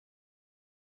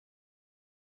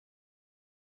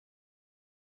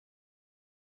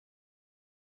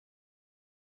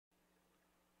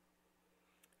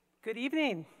Good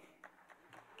evening.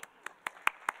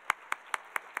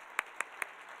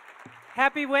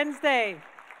 Happy Wednesday,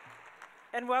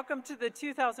 and welcome to the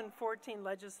 2014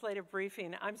 Legislative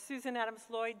Briefing. I'm Susan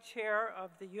Adams-Lloyd, Chair of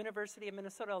the University of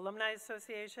Minnesota Alumni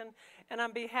Association, and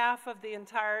on behalf of the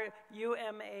entire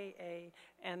UMAA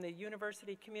and the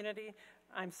university community,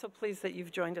 I'm so pleased that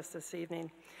you've joined us this evening.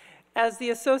 As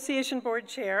the Association Board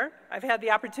Chair, I've had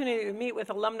the opportunity to meet with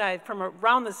alumni from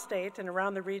around the state and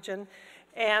around the region,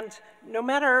 and no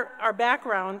matter our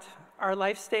background, our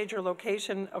life stage or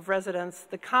location of residence,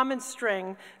 the common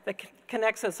string that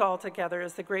connects us all together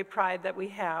is the great pride that we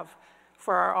have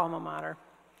for our alma mater.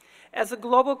 As a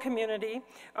global community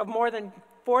of more than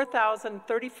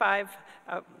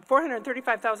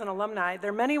 435,000 alumni, there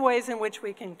are many ways in which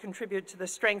we can contribute to the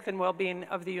strength and well-being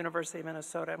of the University of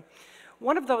Minnesota.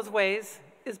 One of those ways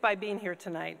is by being here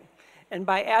tonight and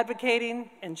by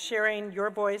advocating and sharing your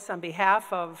voice on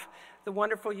behalf of the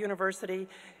wonderful university.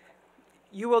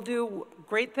 You will do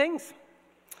great things.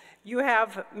 You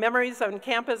have memories on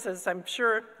campus, as I'm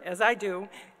sure, as I do.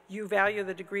 You value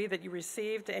the degree that you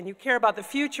received, and you care about the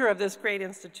future of this great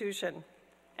institution.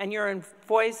 And your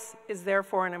voice is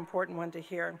therefore an important one to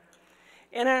hear.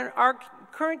 And in our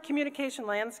current communication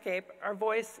landscape, our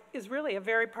voice is really a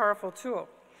very powerful tool.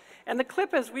 And the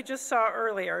clip, as we just saw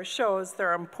earlier, shows there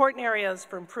are important areas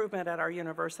for improvement at our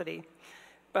university.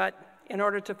 But in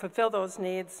order to fulfill those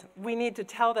needs, we need to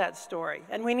tell that story,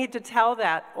 and we need to tell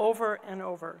that over and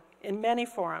over in many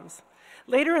forums.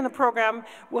 Later in the program,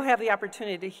 we'll have the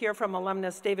opportunity to hear from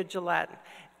alumnus David Gillette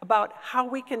about how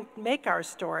we can make our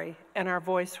story and our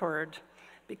voice heard,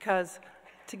 because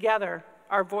together,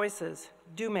 our voices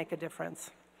do make a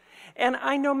difference. And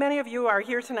I know many of you are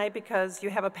here tonight because you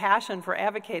have a passion for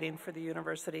advocating for the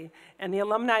university, and the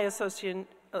Alumni Association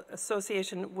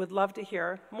would love to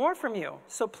hear more from you.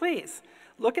 So please,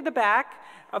 look at the back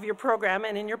of your program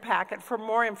and in your packet for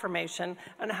more information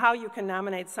on how you can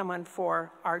nominate someone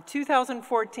for our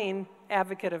 2014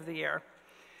 Advocate of the Year.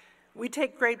 We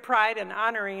take great pride in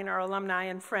honoring our alumni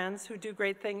and friends who do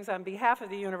great things on behalf of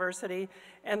the university,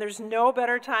 and there's no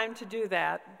better time to do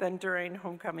that than during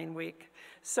homecoming week.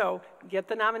 So get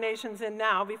the nominations in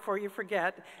now before you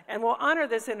forget, and we'll honor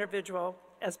this individual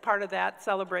as part of that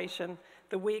celebration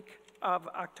the week of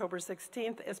October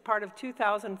 16th as part of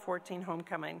 2014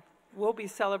 homecoming. We'll be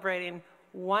celebrating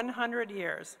 100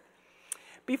 years.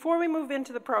 Before we move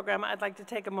into the program, I'd like to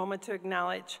take a moment to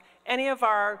acknowledge any of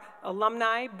our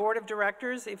alumni board of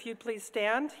directors. If you'd please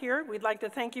stand here, we'd like to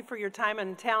thank you for your time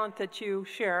and talent that you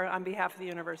share on behalf of the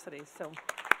university. So.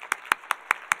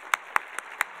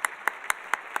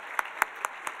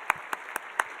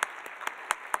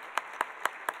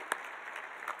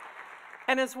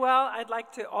 And as well, I'd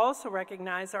like to also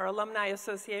recognize our Alumni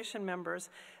Association members.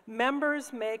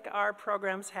 Members make our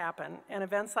programs happen and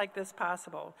events like this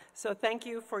possible. So thank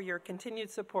you for your continued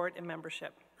support and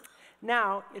membership.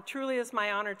 Now, it truly is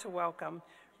my honor to welcome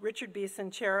Richard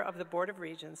Beeson, Chair of the Board of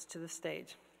Regents, to the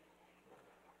stage.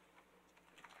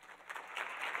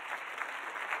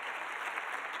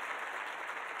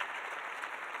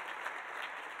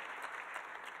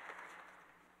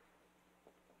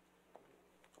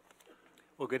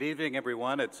 Well, good evening,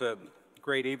 everyone. It's a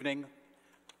great evening.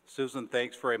 Susan,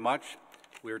 thanks very much.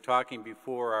 We were talking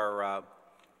before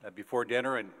before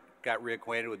dinner and got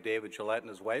reacquainted with David Gillette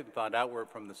and his wife and found out we're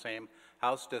from the same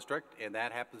House district, and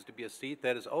that happens to be a seat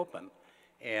that is open.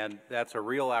 And that's a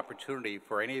real opportunity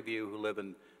for any of you who live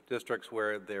in districts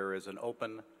where there is an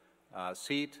open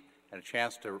seat and a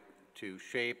chance to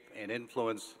shape and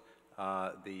influence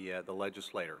the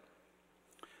legislator.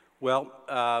 Well,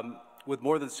 with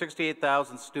more than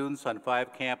 68,000 students on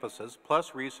 5 campuses,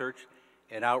 plus research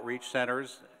and outreach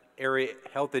centers, area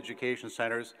health education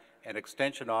centers, and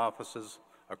extension offices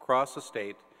across the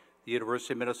state, the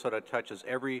University of Minnesota touches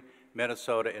every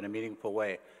Minnesota in a meaningful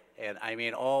way. And I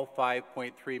mean all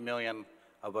 5.3 million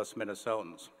of us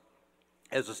Minnesotans.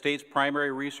 As the state's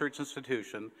primary research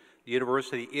institution, the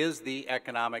university is the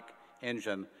economic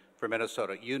engine for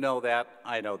Minnesota. You know that,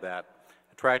 I know that.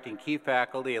 Attracting key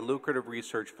faculty and lucrative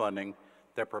research funding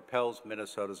that propels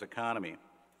Minnesota's economy.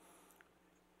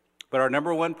 But our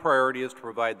number one priority is to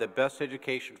provide the best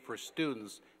education for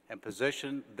students and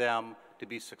position them to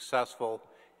be successful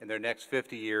in their next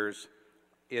 50 years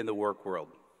in the work world.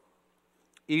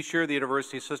 Each year, the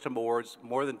university system awards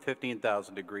more than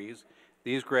 15,000 degrees.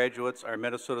 These graduates are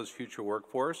Minnesota's future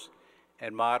workforce,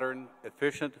 and modern,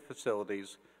 efficient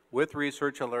facilities with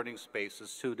research and learning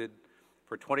spaces suited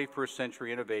for 21st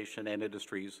century innovation and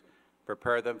industries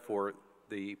prepare them for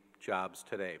the jobs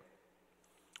today.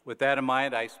 With that in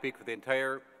mind, I speak for the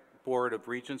entire Board of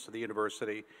Regents of the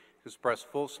university express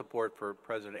full support for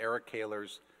President Eric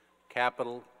Kaler's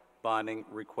Capital Bonding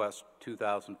Request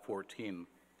 2014.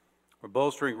 We're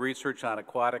bolstering research on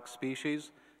aquatic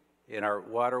species in our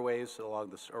waterways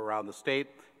around the state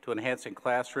to enhancing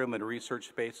classroom and research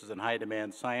spaces in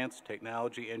high-demand science,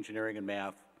 technology, engineering, and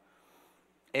math.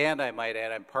 And I might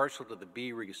add, I'm partial to the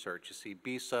bee research. You see,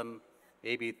 beeson,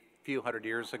 maybe a few hundred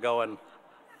years ago in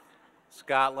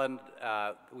Scotland,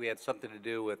 we had something to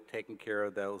do with taking care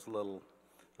of those little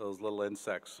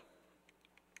insects.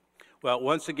 Well,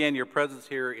 once again, your presence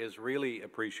here is really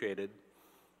appreciated,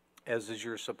 as is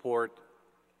your support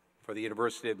for the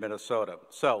University of Minnesota.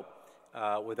 So,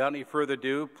 without any further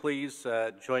ado, please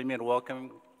join me in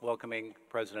welcoming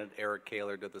President Eric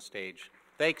Kaler to the stage.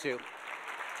 Thank you.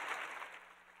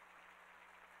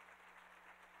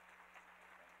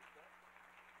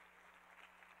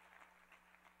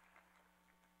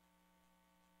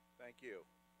 Thank you.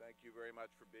 Thank you very much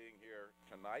for being here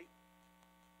tonight.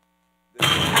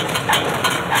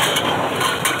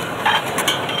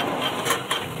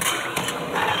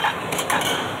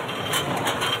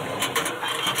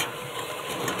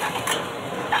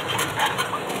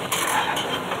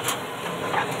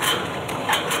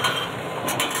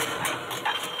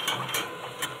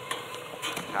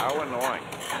 How annoying.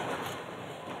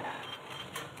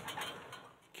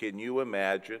 Can you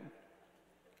imagine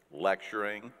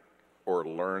lecturing or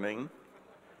learning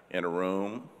in a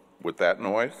room with that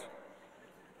noise?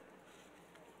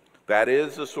 That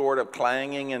is the sort of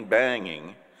clanging and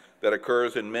banging that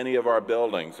occurs in many of our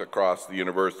buildings across the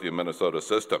University of Minnesota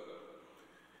system.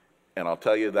 And I'll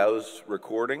tell you, those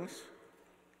recordings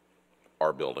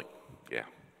are building. Yeah,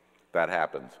 that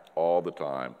happens all the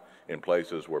time in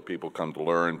places where people come to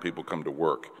learn, people come to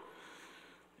work.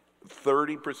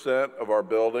 30% of our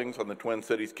buildings on the Twin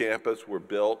Cities campus were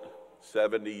built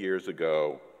 70 years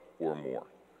ago or more.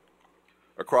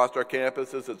 Across our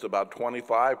campuses, it's about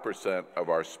 25% of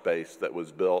our space that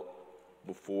was built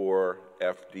before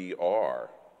FDR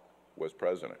was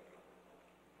president.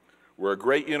 We're a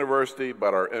great university,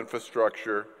 but our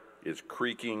infrastructure is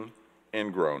creaking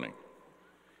and groaning.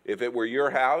 If it were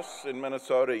your house in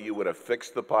Minnesota, you would have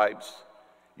fixed the pipes,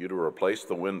 you'd have replaced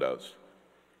the windows,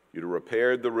 you'd have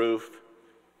repaired the roof,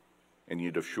 and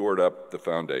you'd have shored up the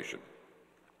foundation.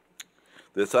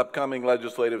 This upcoming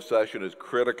legislative session is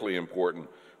critically important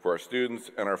for our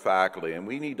students and our faculty, and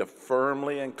we need to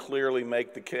firmly and clearly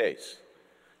make the case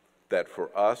that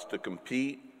for us to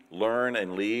compete, learn,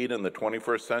 and lead in the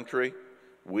 21st century,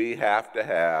 we have to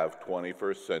have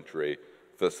 21st century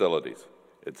facilities.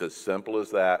 It's as simple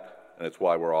as that, and it's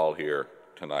why we're all here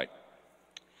tonight.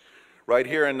 Right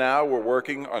here and now, we're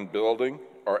working on building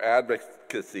our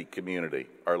advocacy community,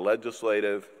 our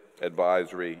legislative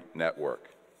advisory network.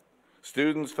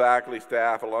 Students, faculty,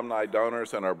 staff, alumni,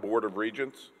 donors, and our Board of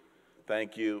Regents,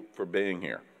 thank you for being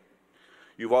here.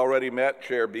 You've already met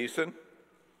Chair Beeson.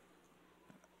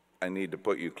 I need to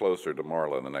put you closer to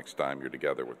Marla the next time you're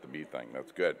together with the bee thing.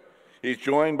 That's good. He's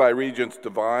joined by Regents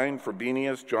Devine,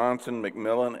 Frobenius, Johnson,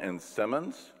 McMillan, and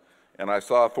Simmons. And I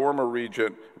saw former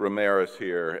Regent Ramirez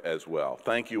here as well.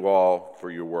 Thank you all for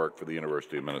your work for the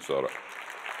University of Minnesota.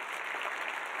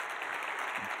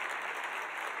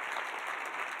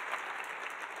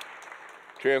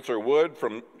 Chancellor Wood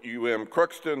from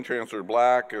Crookston, Chancellor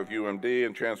Black of UMD,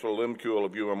 and Chancellor Limkuhl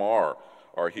of UMR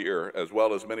are here, as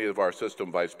well as many of our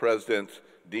system vice presidents,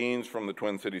 deans from the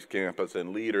Twin Cities campus, and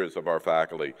leaders of our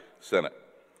faculty senate.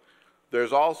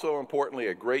 There's also, importantly,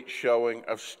 a great showing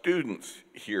of students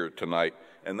here tonight,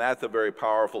 and that's a very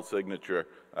powerful signal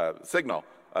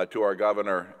to our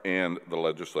governor and the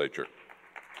legislature.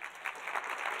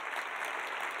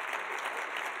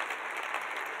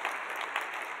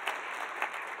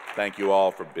 Thank you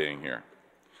all for being here.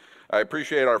 I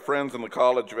appreciate our friends in the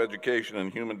College of Education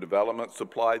and Human Development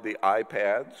supplied the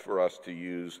iPads for us to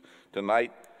use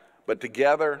tonight, but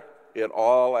together it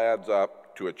all adds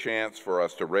up to a chance for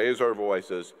us to raise our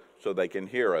voices so they can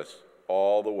hear us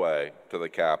all the way to the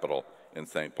Capitol in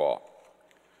St. Paul.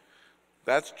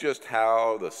 That's just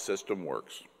how the system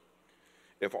works.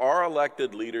 If our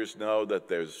elected leaders know that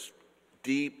there's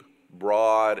deep,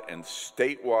 broad, and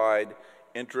statewide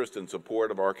interest and support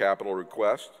of our capital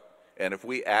request, and if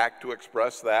we act to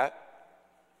express that,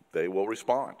 they will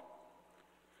respond.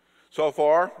 So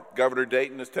far, Governor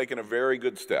Dayton has taken a very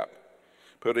good step,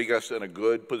 putting us in a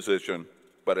good position,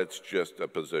 but it's just a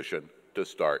position to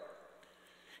start.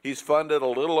 He's funded a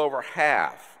little over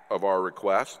half of our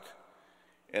request,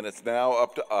 and it's now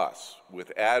up to us,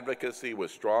 with advocacy,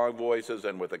 with strong voices,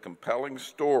 and with a compelling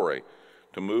story,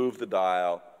 to move the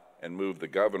dial and move the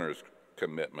governor's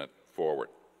commitment forward.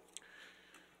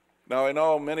 Now, I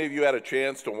know many of you had a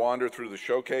chance to wander through the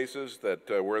showcases that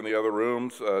were in the other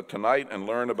rooms tonight and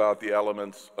learn about the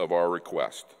elements of our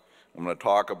request. I'm going to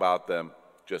talk about them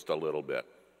just a little bit.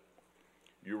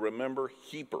 You remember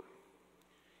HEAPR.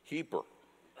 HEAPR,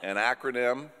 an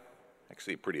acronym,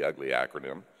 actually a pretty ugly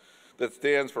acronym, that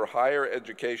stands for Higher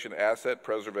Education Asset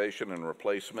Preservation and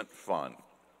Replacement Fund.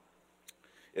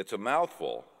 It's a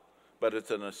mouthful, but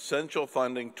it's an essential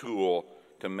funding tool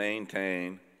to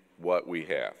maintain what we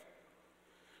have.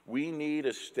 We need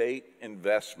a state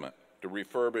investment to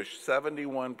refurbish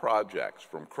 71 projects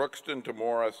from Crookston to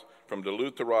Morris, from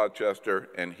Duluth to Rochester,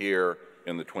 and here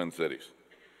in the Twin Cities.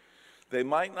 They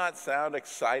might not sound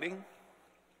exciting.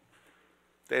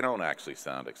 They don't actually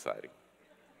sound exciting,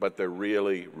 but they're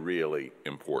really, really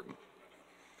important.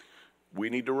 We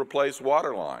need to replace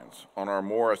water lines on our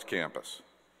Morris campus.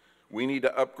 We need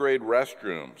to upgrade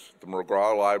restrooms, the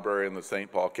McGraw Library and the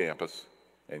St. Paul campus,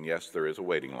 and yes, there is a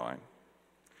waiting line.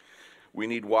 We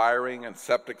need wiring and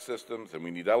septic systems, and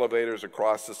we need elevators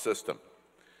across the system.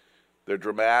 They're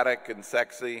dramatic and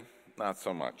sexy, not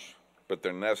so much, but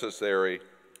they're necessary,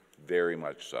 very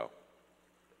much so.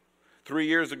 3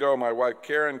 years ago, my wife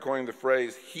Karen coined the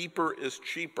phrase, "HEAPR is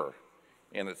cheaper,"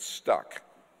 and it's stuck.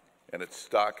 And it's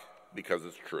stuck because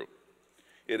it's true.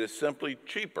 It is simply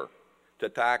cheaper to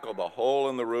tackle the hole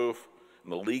in the roof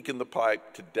and the leak in the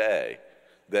pipe today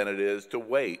than it is to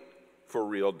wait for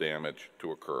real damage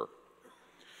to occur.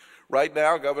 Right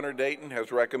now, Governor Dayton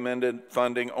has recommended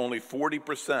funding only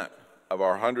 40% of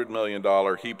our $100 million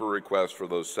HEAPR request for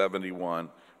those 71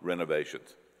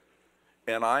 renovations.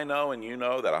 And I know and you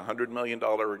know that a $100 million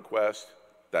request,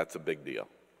 that's a big deal.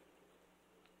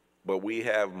 But we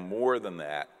have more than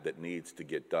that that needs to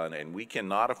get done, and we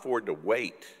cannot afford to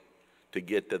wait to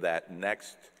get to that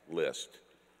next list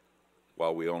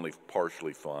while we only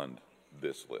partially fund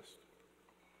this list.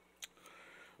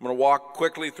 I'm going to walk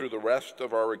quickly through the rest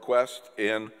of our request,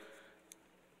 and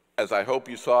as I hope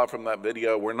you saw from that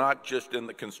video, we're not just in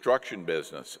the construction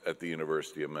business at the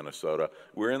University of Minnesota,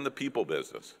 we're in the people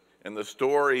business. And the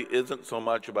story isn't so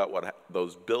much about what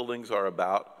those buildings are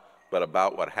about, but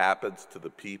about what happens to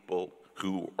the people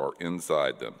who are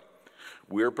inside them.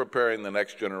 We're preparing the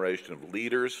next generation of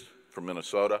leaders for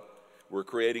Minnesota. We're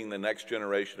creating the next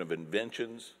generation of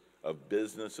inventions, of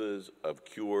businesses, of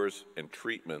cures and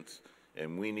treatments,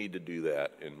 and we need to do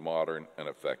that in modern and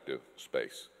effective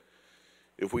space.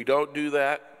 If we don't do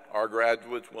that, our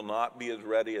graduates will not be as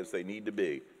ready as they need to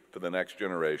be for the next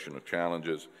generation of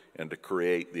challenges and to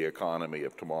create the economy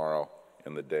of tomorrow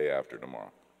and the day after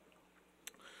tomorrow.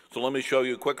 So let me show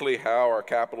you quickly how our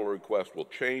capital request will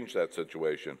change that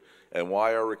situation and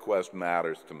why our request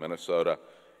matters to Minnesota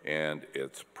and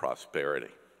its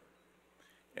prosperity.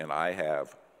 And I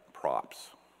have props.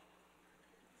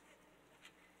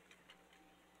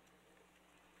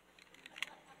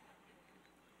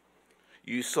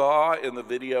 You saw in the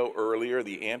video earlier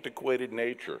the antiquated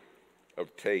nature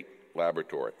of Tate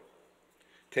Laboratory.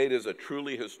 Tate is a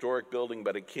truly historic building,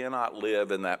 but it cannot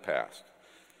live in that past.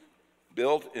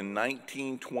 Built in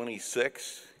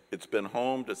 1926, it's been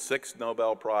home to 6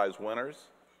 Nobel Prize winners,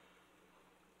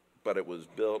 but it was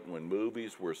built when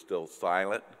movies were still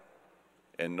silent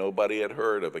and nobody had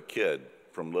heard of a kid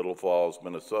from Little Falls,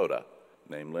 Minnesota,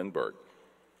 named Lindbergh.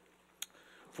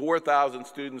 4,000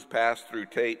 students pass through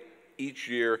Tate each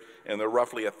year, and there are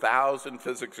roughly 1,000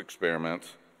 physics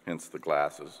experiments, hence the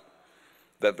glasses,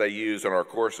 that they use in our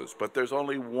courses. But there's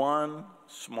only one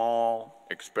small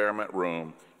experiment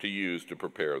room to use to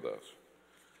prepare those.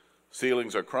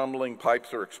 Ceilings are crumbling,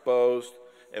 pipes are exposed,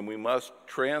 and we must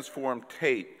transform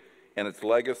Tate and its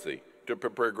legacy to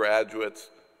prepare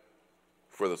graduates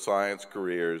for the science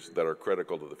careers that are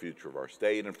critical to the future of our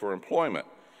state and for employment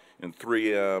in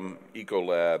 3M,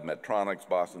 Ecolab, Medtronics,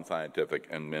 Boston Scientific,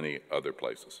 and many other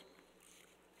places.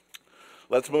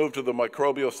 Let's move to the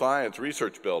Microbial Science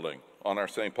Research Building on our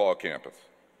St. Paul campus.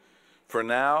 For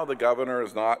now, the governor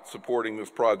is not supporting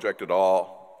this project at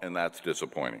all, and that's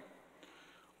disappointing.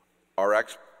 Our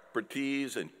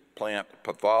expertise in plant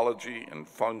pathology and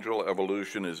fungal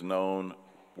evolution is known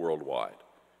worldwide.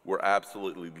 We're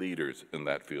absolutely leaders in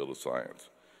that field of science.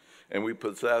 And we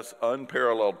possess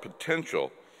unparalleled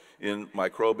potential in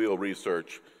microbial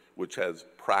research, which has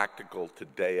practical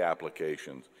today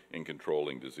applications in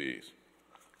controlling disease.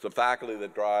 It's a faculty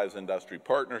that drives industry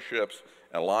partnerships,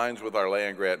 aligns with our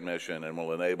land grant mission, and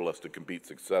will enable us to compete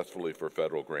successfully for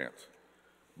federal grants.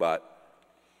 But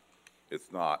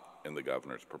it's not in the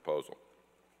governor's proposal.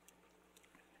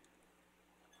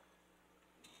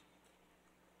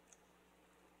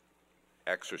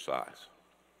 Exercise.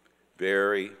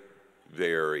 Very,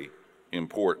 very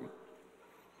important.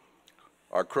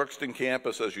 Our Crookston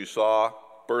campus, as you saw,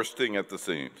 bursting at the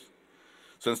seams.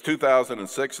 Since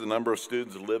 2006, the number of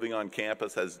students living on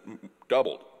campus has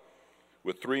doubled,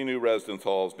 with 3 new residence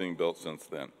halls being built since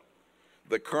then.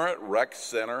 The current rec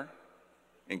center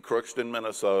in Crookston,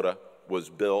 Minnesota was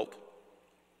built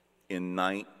in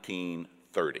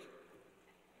 1930.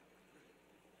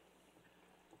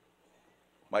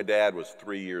 My dad was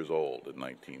 3 years old in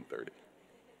 1930.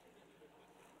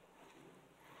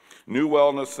 New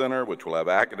Wellness Center, which will have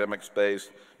academic space,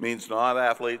 means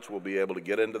non-athletes will be able to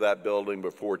get into that building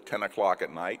before 10 o'clock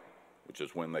at night, which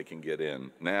is when they can get in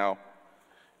now,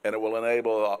 and it will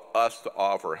enable us to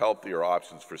offer healthier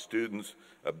options for students,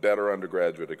 a better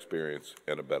undergraduate experience,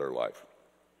 and a better life.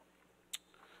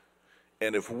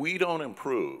 And if we don't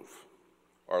improve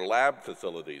our lab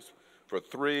facilities for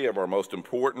 3 of our most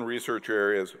important research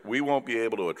areas, we won't be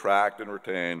able to attract and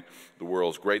retain the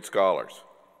world's great scholars,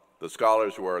 the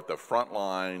scholars who are at the front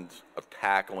lines of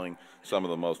tackling some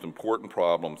of the most important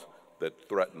problems that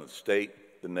threaten the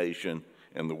state, the nation,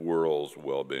 and the world's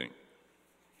well-being.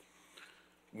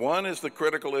 One is the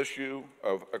critical issue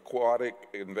of aquatic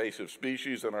invasive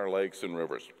species in our lakes and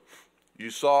rivers. You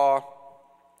saw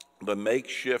the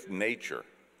makeshift nature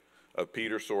of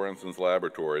Peter Sorensen's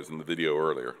laboratories in the video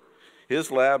earlier.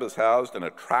 His lab is housed in a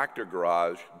tractor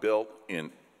garage built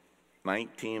in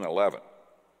 1911.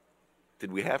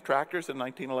 Did we have tractors in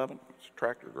 1911? It's a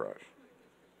tractor garage.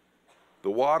 The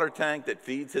water tank that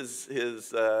feeds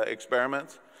his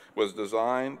experiments was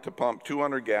designed to pump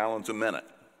 200 gallons a minute.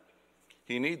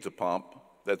 He needs a pump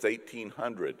that's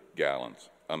 1,800 gallons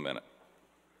a minute.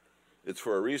 It's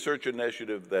for a research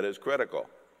initiative that is critical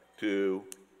to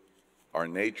our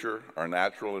nature, our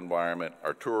natural environment,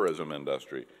 our tourism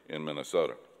industry in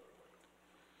Minnesota.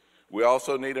 We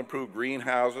also need improved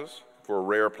greenhouses for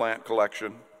rare plant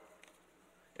collection.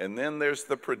 And then there's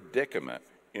the predicament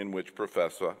in which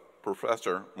Professor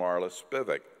Marla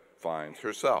Spivak finds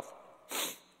herself.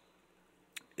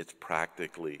 It's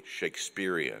practically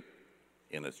Shakespearean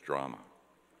in its drama.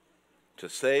 To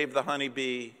save the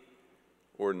honeybee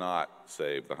or not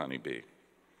save the honeybee?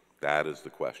 That is the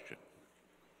question.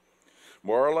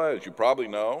 Marla, as you probably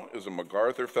know, is a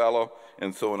MacArthur Fellow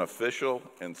and so an official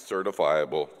and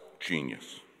certifiable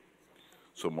genius.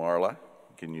 So Marla,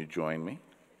 can you join me?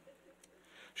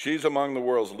 She's among the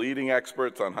world's leading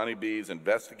experts on honeybees,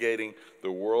 investigating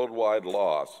the worldwide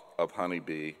loss of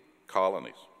honeybee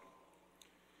colonies.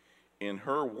 In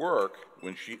her work,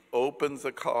 when she opens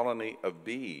a colony of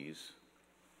bees,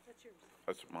 that's yours.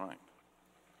 That's mine.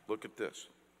 Look at this.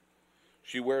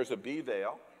 She wears a bee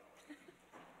veil.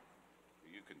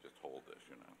 You can just hold this,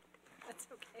 you know. That's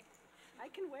okay. I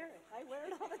can wear it. I wear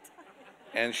it all the time.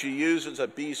 And she uses a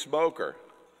bee smoker,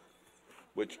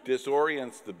 which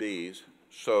disorients the bees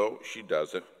so she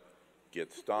doesn't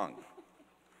get stung.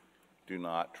 Do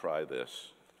not try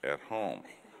this at home.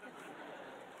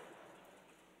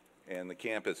 And the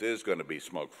campus is going to be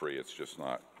smoke-free. It's just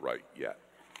not right yet.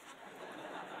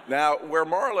 Now, where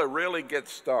Marla really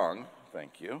gets stung,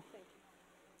 thank you,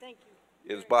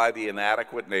 is by the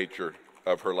inadequate nature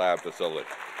of her lab facility.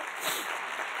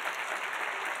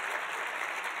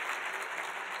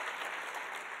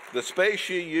 The space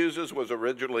she uses was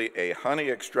originally a honey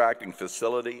extracting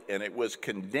facility, and it was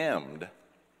condemned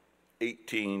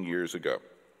 18 years ago.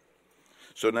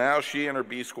 So now she and her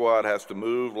bee squad has to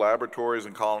move laboratories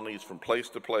and colonies from place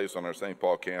to place on our St.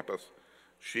 Paul campus.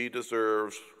 She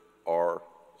deserves our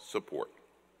support.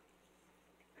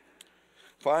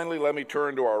 Finally, let me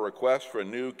turn to our request for a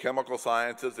new chemical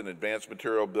sciences and advanced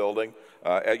material building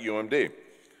at UMD.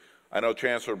 I know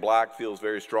Chancellor Black feels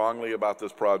very strongly about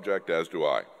this project, as do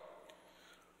I.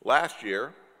 Last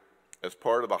year, as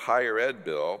part of the higher ed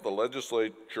bill, the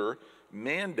legislature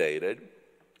mandated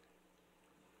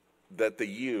that the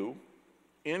U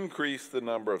increase the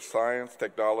number of science,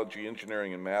 technology,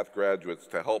 engineering, and math graduates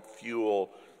to help fuel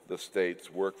the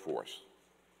state's workforce.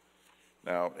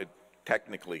 Now, it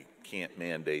technically can't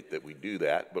mandate that we do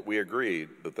that, but we agreed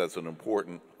that that's an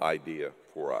important idea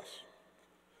for us.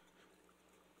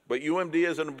 But UMD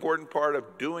is an important part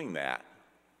of doing that.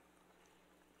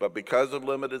 But because of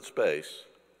limited space,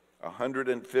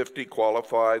 150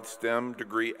 qualified STEM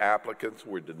degree applicants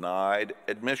were denied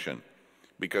admission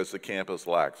because the campus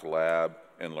lacks lab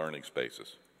and learning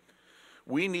spaces.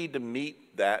 We need to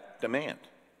meet that demand.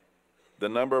 The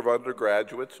number of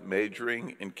undergraduates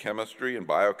majoring in chemistry and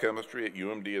biochemistry at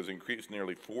UMD has increased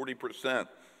nearly 40%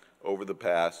 over the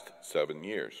past 7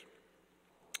 years.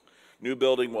 New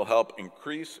building will help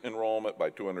increase enrollment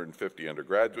by 250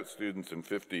 undergraduate students and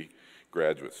 50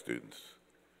 graduate students.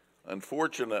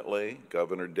 Unfortunately,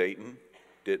 Governor Dayton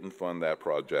didn't fund that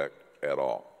project at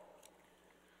all.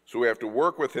 So we have to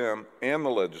work with him and the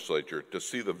legislature to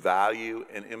see the value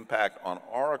and impact on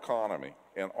our economy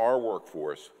and our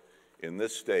workforce in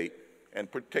this state, and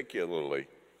particularly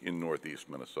in Northeast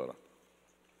Minnesota.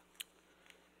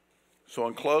 So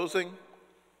in closing,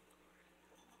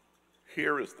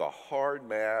 here is the hard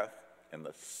math and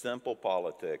the simple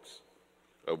politics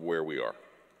of where we are.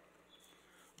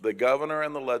 The governor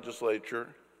and the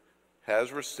legislature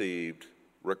has received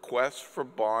requests for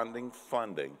bonding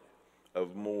funding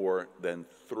of more than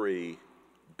 $3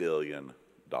 billion.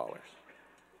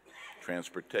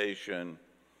 Transportation,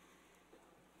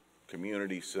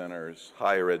 community centers,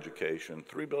 higher education,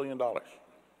 $3 billion.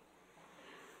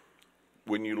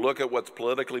 When you look at what's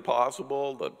politically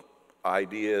possible, the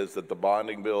idea is that the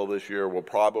bonding bill this year will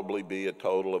probably be a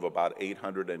total of about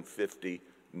 $850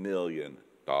 million.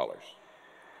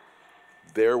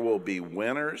 There will be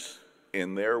winners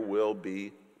and there will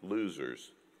be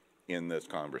losers in this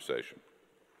conversation.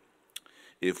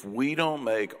 If we don't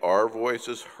make our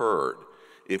voices heard,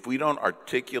 if we don't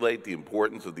articulate the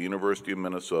importance of the University of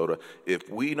Minnesota, if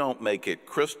we don't make it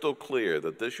crystal clear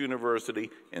that this university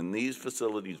and these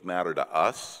facilities matter to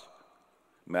us,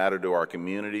 matter to our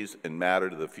communities, and matter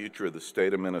to the future of the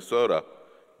state of Minnesota,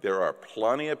 there are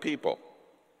plenty of people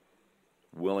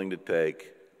willing to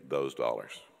take those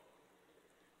dollars.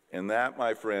 And that,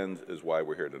 my friends, is why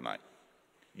we're here tonight.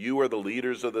 You are the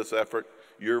leaders of this effort.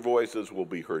 Your voices will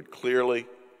be heard clearly.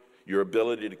 Your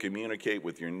ability to communicate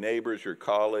with your neighbors, your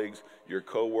colleagues, your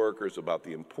coworkers about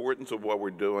the importance of what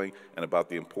we're doing and about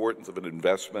the importance of an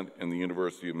investment in the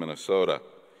University of Minnesota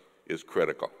is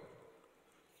critical.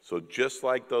 So just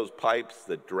like those pipes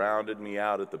that drowned me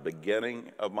out at the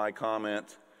beginning of my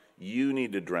comments, you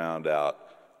need to drown out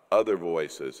other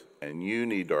voices, and you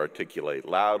need to articulate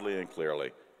loudly and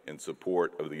clearly in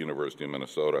support of the University of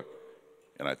Minnesota.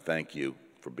 And I thank you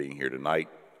for being here tonight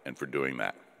and for doing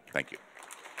that. Thank you.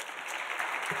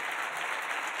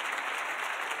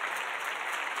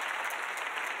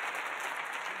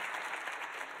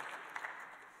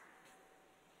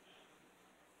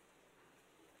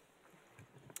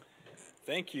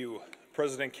 Thank you,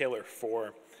 President Kaler,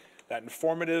 for that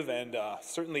informative and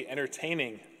certainly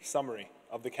entertaining summary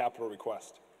of the capital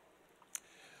request.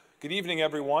 Good evening,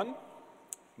 everyone.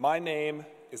 My name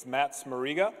is Matt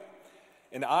Smariga,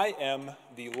 and I am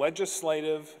the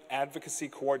Legislative Advocacy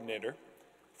Coordinator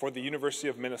for the University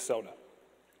of Minnesota.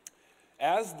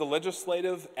 As the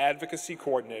Legislative Advocacy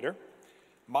Coordinator,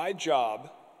 my job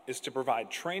is to provide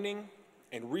training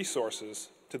and resources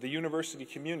to the university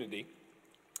community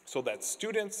so that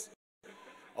students,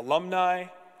 alumni,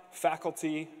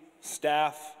 faculty,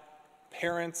 staff,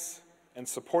 parents, and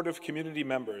supportive community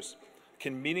members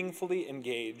can meaningfully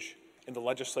engage in the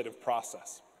legislative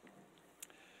process.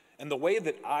 And the way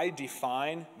that I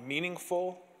define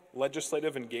meaningful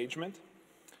legislative engagement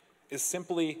is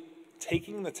simply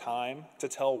taking the time to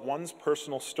tell one's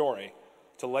personal story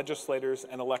to legislators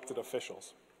and elected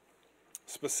officials.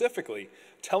 Specifically,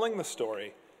 telling the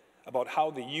story about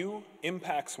how the U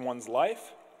impacts one's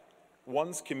life,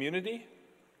 one's community,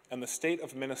 and the state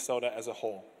of Minnesota as a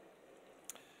whole.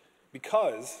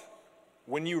 Because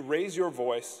when you raise your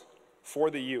voice for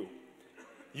the U,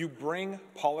 you bring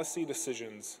policy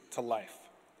decisions to life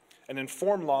and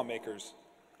inform lawmakers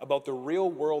about the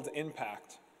real-world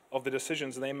impact of the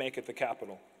decisions they make at the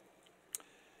Capitol.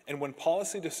 And when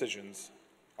policy decisions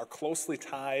are closely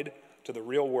tied to the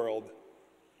real world,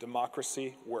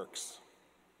 democracy works.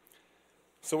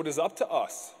 So it is up to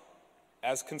us,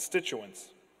 as constituents,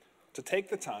 to take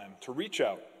the time to reach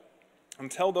out and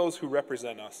tell those who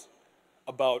represent us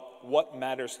about what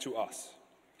matters to us,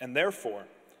 and therefore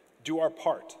do our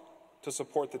part to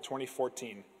support the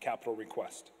 2014 capital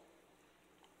request.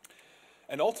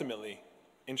 And ultimately,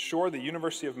 ensure the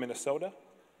University of Minnesota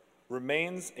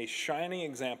remains a shining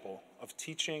example of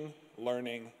teaching,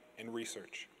 learning, and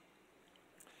research.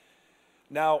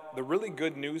 Now, the really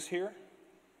good news here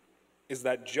is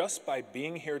that just by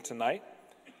being here tonight,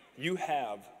 you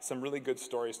have some really good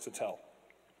stories to tell.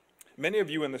 Many of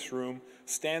you in this room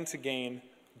stand to gain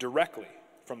directly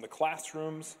from the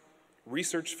classrooms,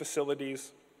 research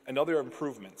facilities, and other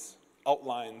improvements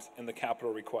outlined in the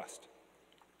capital request.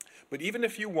 But even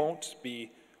if you won't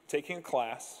be taking a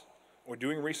class or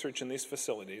doing research in these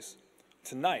facilities,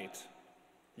 tonight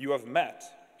you have met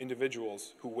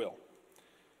individuals who will.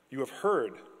 You have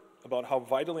heard about how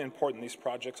vitally important these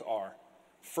projects are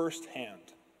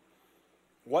firsthand.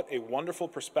 What a wonderful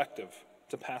perspective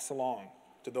to pass along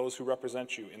to those who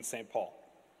represent you in St. Paul.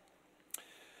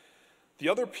 The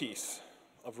other piece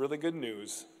of really good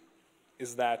news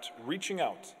is that reaching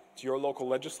out to your local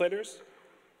legislators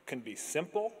can be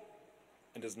simple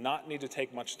and does not need to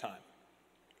take much time.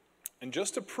 And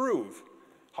just to prove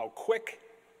how quick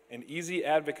and easy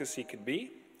advocacy can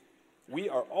be, we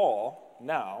are all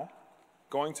now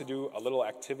going to do a little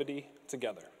activity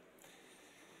together.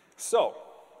 So,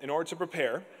 in order to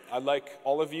prepare, I'd like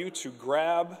all of you to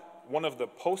grab one of the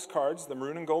postcards, the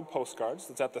maroon and gold postcards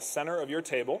that's at the center of your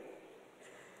table.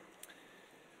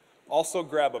 Also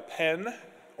grab a pen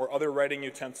or other writing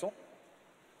utensil,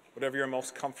 whatever you're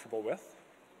most comfortable with.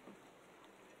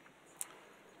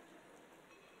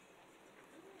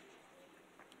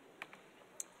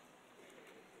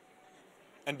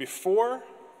 And before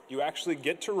you actually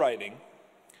get to writing,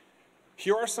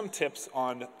 here are some tips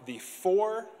on the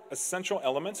 4 essential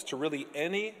elements to really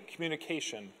any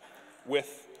communication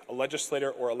with a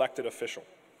legislator or elected official.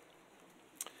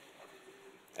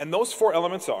 And those 4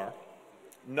 elements are,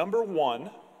 number 1,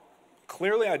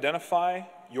 clearly identify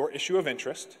your issue of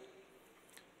interest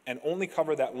and only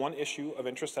cover that one issue of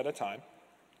interest at a time.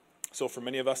 So for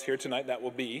many of us here tonight, that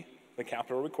will be the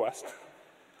capital request.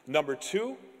 Number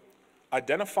 2,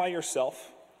 identify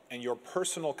yourself and your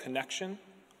personal connection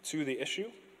to the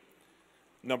issue.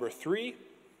 Number 3,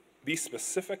 be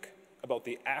specific about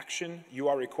the action you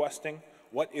are requesting.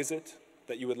 What is it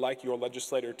that you would like your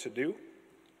legislator to do?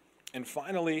 And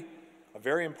finally, a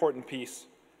very important piece,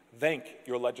 thank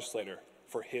your legislator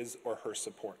for his or her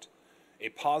support. A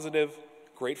positive,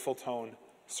 grateful tone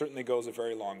certainly goes a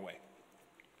very long way.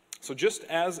 So just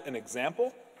as an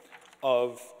example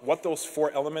of what those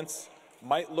 4 elements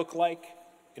might look like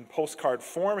in postcard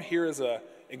form, here is an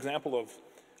example of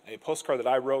a postcard that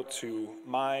I wrote to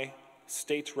my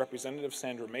state representative,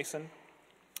 Sandra Mason.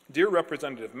 Dear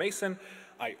Representative Mason,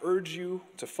 I urge you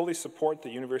to fully support the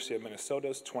University of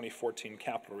Minnesota's 2014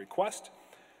 capital request.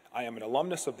 I am an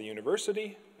alumnus of the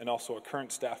university and also a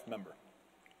current staff member.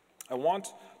 I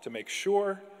want to make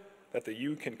sure that the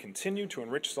U can continue to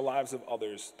enrich the lives of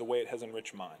others the way it has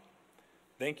enriched mine.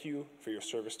 Thank you for your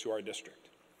service to our district.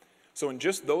 So in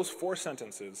just those 4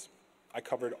 sentences, I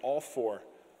covered all 4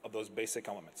 of those basic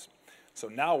elements. So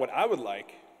now what I would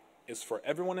like is for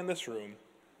everyone in this room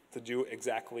to do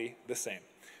exactly the same.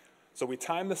 So we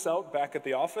timed this out back at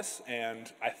the office,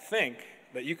 and I think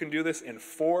that you can do this in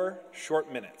 4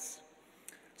 short minutes.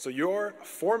 So your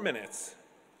 4 minutes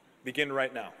begin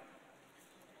right now.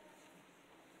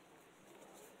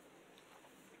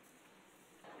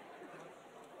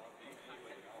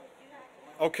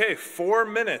 Okay, 4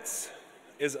 minutes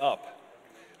is up.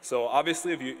 So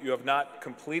obviously, if you have not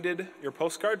completed your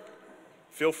postcard,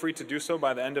 feel free to do so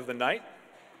by the end of the night.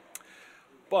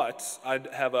 But I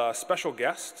have a special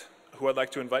guest who I'd like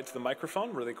to invite to the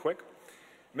microphone really quick.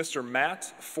 Mr.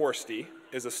 Matt Forsty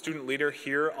is a student leader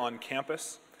here on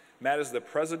campus. Matt is the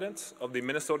president of the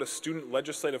Minnesota Student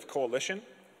Legislative Coalition,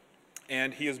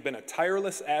 and he has been a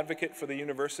tireless advocate for the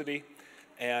university,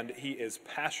 and he is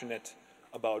passionate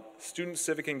about student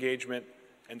civic engagement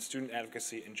and student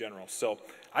advocacy in general. So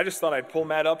I just thought I'd pull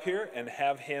Matt up here and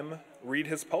have him read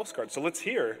his postcard. So let's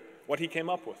hear what he came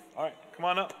up with. All right, come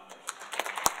on up.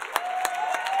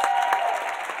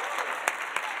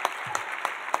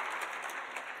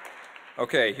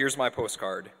 Okay, here's my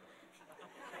postcard.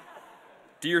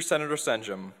 Dear Senator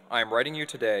Senjum, I am writing you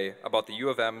today about the U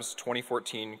of M's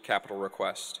 2014 capital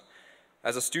request.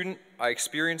 As a student, I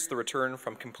experience the return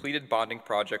from completed bonding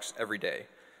projects every day.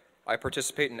 I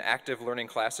participate in active learning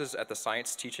classes at the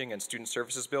Science Teaching and Student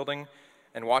Services Building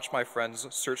and watch my friends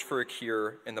search for a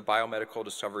cure in the Biomedical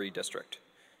Discovery District.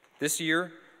 This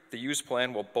year, the U's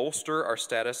plan will bolster our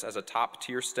status as a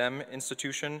top-tier STEM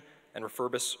institution and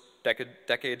refurbish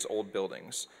decades-old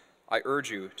buildings. I urge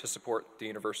you to support the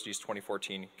university's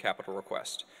 2014 capital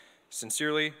request.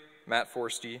 Sincerely, Matt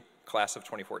Forsty, class of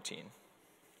 2014.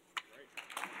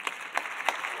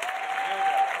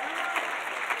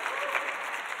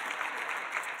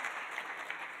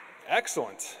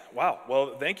 Excellent. Wow.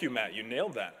 Well, thank you, Matt. You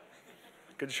nailed that.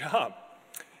 Good job.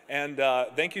 And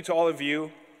thank you to all of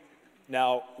you.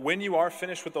 Now, when you are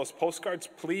finished with those postcards,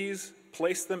 please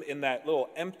place them in that little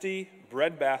empty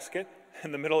bread basket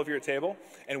in the middle of your table,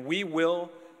 and we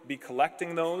will be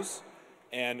collecting those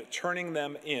and turning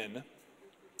them in.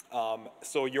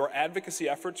 So your advocacy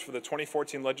efforts for the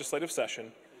 2014 legislative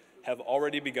session have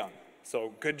already begun.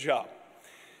 So good job.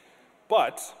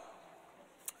 But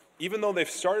even though they've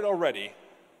started already,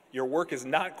 your work is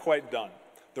not quite done.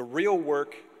 The real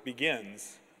work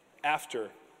begins after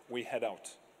we head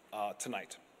out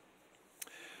tonight.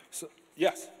 So,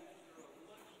 yes?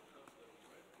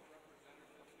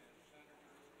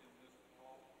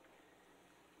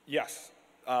 Yes.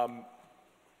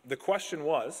 The question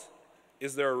was,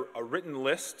 is there a written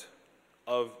list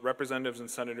of representatives and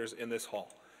senators in this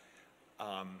hall?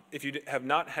 If you have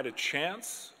not had a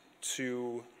chance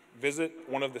to visit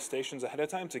one of the stations ahead of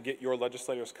time to get your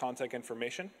legislator's contact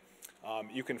information,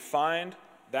 you can find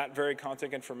that very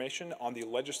contact information on the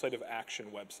Legislative Action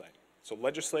website. So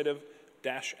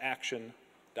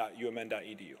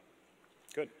legislative-action.umn.edu.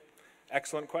 Good.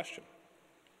 Excellent question.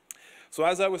 So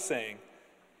as I was saying,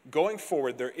 going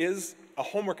forward, there is a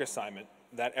homework assignment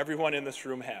that everyone in this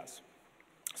room has.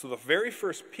 So the very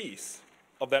first piece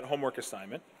of that homework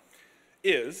assignment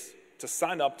is to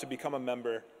sign up to become a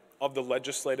member of the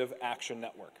Legislative Action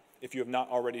Network, if you have not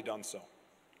already done so.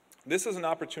 This is an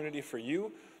opportunity for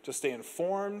you to stay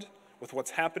informed with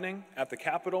what's happening at the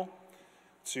Capitol,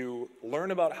 to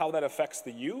learn about how that affects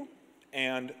the U,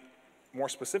 and more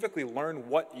specifically, learn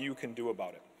what you can do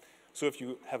about it. So if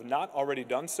you have not already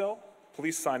done so,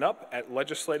 please sign up at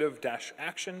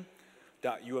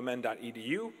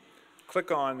legislative-action.umn.edu,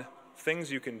 click on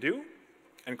Things You Can Do,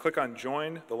 and click on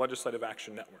Join the Legislative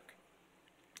Action Network.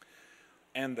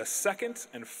 And the second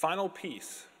and final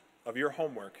piece of your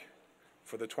homework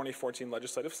for the 2014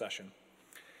 legislative session,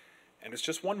 and it's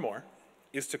just one more,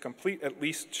 is to complete at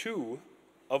least 2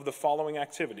 of the following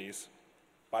activities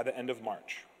by the end of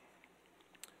March.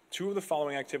 2 of the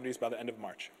following activities by the end of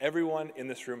March. Everyone in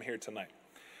this room here tonight.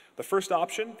 The first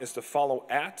option is to follow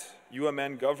at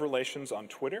UMN Gov Relations on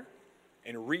Twitter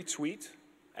and retweet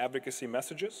advocacy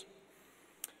messages.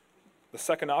 The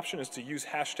second option is to use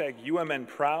hashtag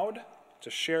UMNProud to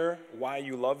share why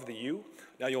you love the U.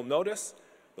 Now you'll notice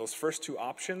those first 2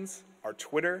 options are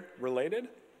Twitter related,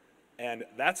 and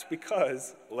that's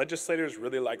because legislators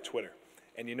really like Twitter.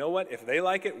 And you know what? If they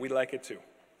like it, we like it too.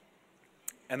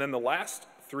 And then the last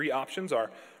 3 options are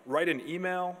write an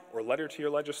email or letter to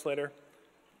your legislator,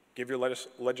 give your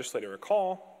legislator a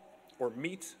call, or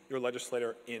meet your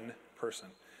legislator in person.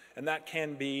 And that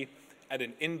can be at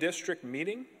an in-district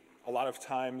meeting. A lot of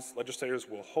times legislators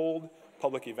will hold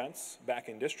public events back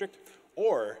in district,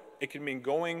 or it can mean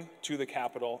going to the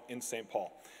Capitol in St.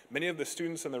 Paul. Many of the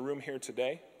students in the room here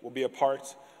today will be a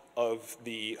part of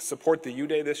the Support the U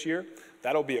Day this year.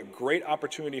 That'll be a great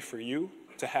opportunity for you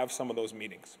to have some of those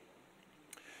meetings.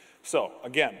 So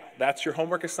again, that's your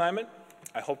homework assignment.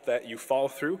 I hope that you follow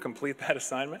through, complete that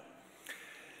assignment.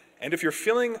 And if you're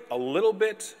feeling a little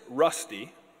bit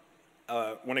rusty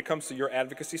when it comes to your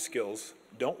advocacy skills,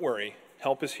 don't worry,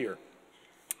 help is here.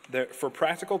 For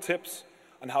practical tips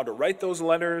on how to write those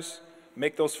letters,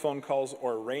 make those phone calls,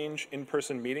 or arrange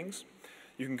in-person meetings,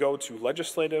 you can go to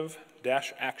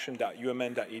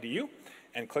legislative-action.umn.edu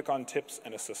and click on Tips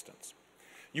and Assistance.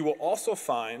 You will also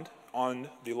find on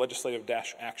the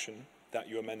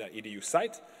legislative-action.umn.edu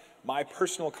site my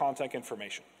personal contact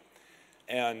information.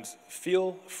 And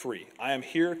feel free. I am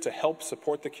here to help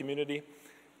support the community.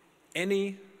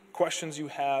 Any questions you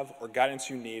have or guidance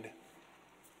you need,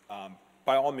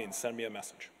 by all means, send me a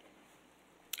message.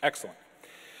 Excellent.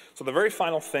 So the very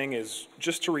final thing is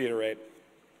just to reiterate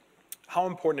how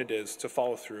important it is to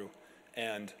follow through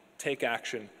and take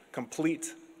action,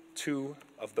 complete 2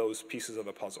 of those pieces of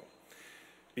the puzzle.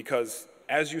 Because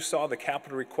as you saw, the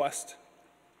Capitol request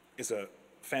is a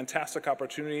fantastic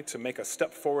opportunity to make a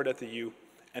step forward at the U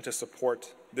and to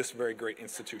support this very great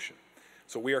institution.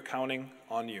 So we are counting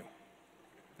on you.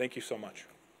 Thank you so much.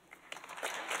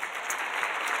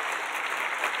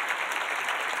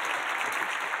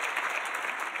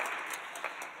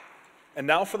 And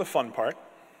now for the fun part.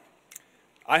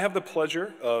 I have the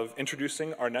pleasure of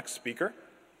introducing our next speaker.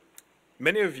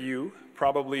 Many of you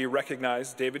probably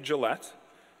recognize David Gillette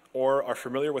or are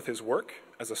familiar with his work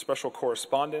as a special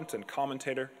correspondent and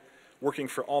commentator working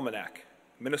for Almanac,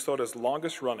 Minnesota's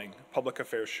longest-running public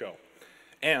affairs show,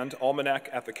 and Almanac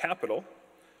at the Capitol,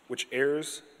 which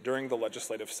airs during the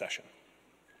legislative session.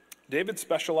 David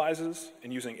specializes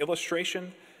in using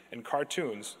illustration and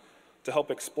cartoons to help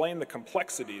explain the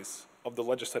complexities of the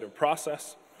legislative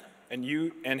process, and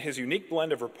his unique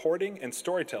blend of reporting and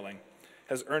storytelling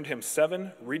has earned him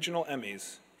 7 regional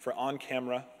Emmys for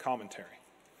on-camera commentary.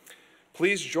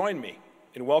 Please join me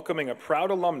in welcoming a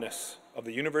proud alumnus of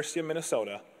the University of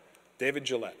Minnesota, David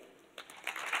Gillette.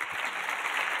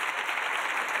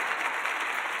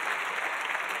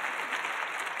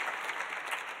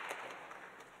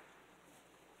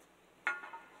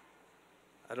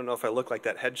 I don't know if I look like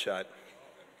that headshot.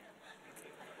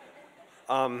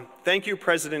 Thank you,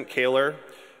 President Kaler,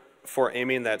 for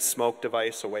aiming that smoke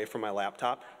device away from my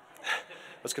laptop.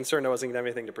 I was concerned I wasn't going to have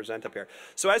anything to present up here.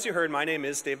 So as you heard, my name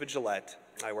is David Gillette.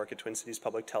 I work at Twin Cities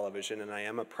Public Television, and I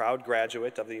am a proud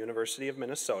graduate of the University of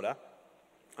Minnesota.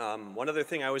 One other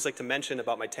thing I always like to mention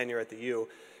about my tenure at the U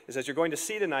is, as you're going to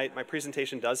see tonight, my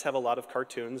presentation does have a lot of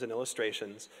cartoons and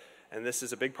illustrations. and this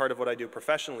is a big part of what I do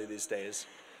professionally these days.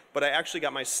 But I actually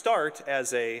got my start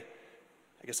as I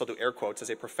guess I'll do air quotes, as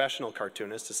a professional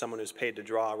cartoonist, as someone who's paid to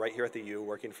draw right here at the U,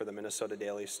 working for the Minnesota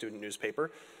Daily student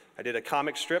newspaper. I did a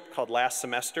comic strip called Last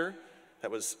Semester that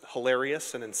was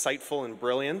hilarious and insightful and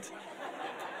brilliant.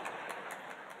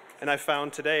 And I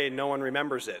found today no one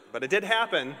remembers it, but it did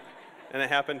happen, and it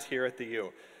happened here at the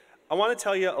U. I want to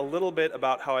tell you a little bit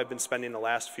about how I've been spending the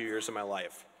last few years of my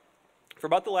life. For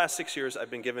about the last 6 years, I've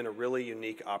been given a really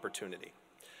unique opportunity.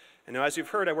 And now, as you've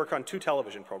heard, I work on 2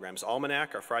 television programs,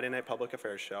 Almanac, our Friday night public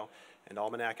affairs show, and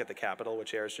Almanac at the Capitol,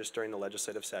 which airs just during the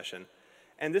legislative session.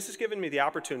 And this has given me the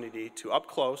opportunity to, up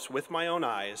close, with my own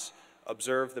eyes,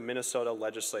 observe the Minnesota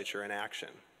legislature in action.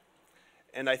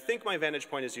 And I think my vantage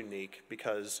point is unique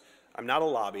because I'm not a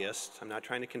lobbyist. I'm not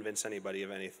trying to convince anybody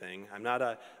of anything. I'm not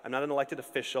an elected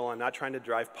official. I'm not trying to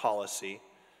drive policy.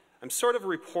 I'm sort of a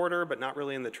reporter, but not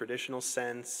really in the traditional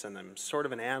sense, and I'm sort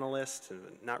of an analyst, and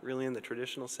not really in the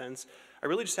traditional sense. I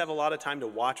really just have a lot of time to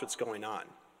watch what's going on.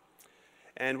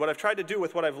 And what I've tried to do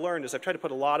with what I've learned is I've tried to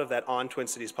put a lot of that on Twin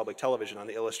Cities Public Television, on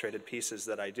the illustrated pieces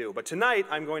that I do. But tonight,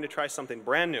 I'm going to try something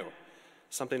brand new,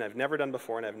 something I've never done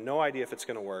before, and I have no idea if it's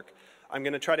going to work. I'm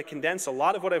going to try to condense a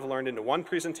lot of what I've learned into one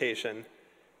presentation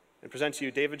and present to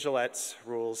you David Gillette's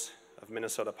Rules of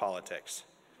Minnesota Politics.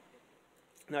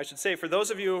 Now, I should say, for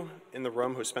those of you in the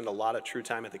room who spend a lot of true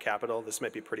time at the Capitol, this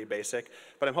might be pretty basic,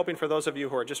 but I'm hoping for those of you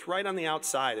who are just right on the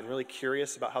outside and really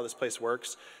curious about how this place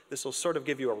works, this will sort of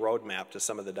give you a roadmap to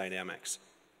some of the dynamics.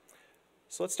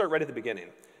 So let's start right at the beginning.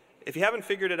 If you haven't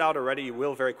figured it out already, you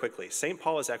will very quickly. St.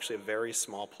 Paul is actually a very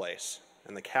small place,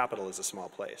 and the Capitol is a small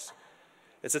place.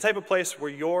 It's the type of place where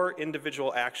your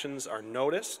individual actions are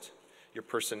noticed, your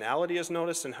personality is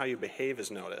noticed, and how you behave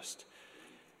is noticed.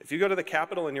 If you go to the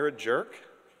Capitol and you're a jerk,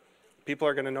 people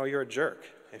are going to know you're a jerk.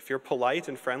 If you're polite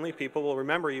and friendly, people will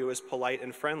remember you as polite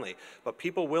and friendly. But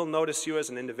people will notice you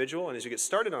as an individual, and as you get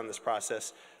started on this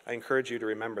process, I encourage you to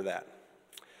remember that.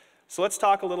 So let's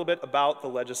talk a little bit about the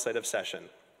legislative session.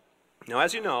 Now,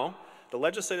 as you know, the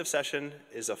legislative session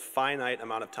is a finite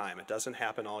amount of time. It doesn't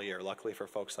happen all year, luckily for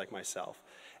folks like myself.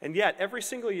 And yet, every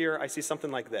single year, I see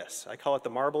something like this. I call it the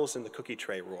marbles in the cookie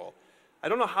tray rule. I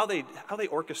don't know how they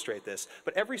orchestrate this,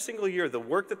 but every single year, the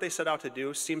work that they set out to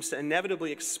do seems to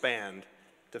inevitably expand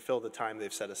to fill the time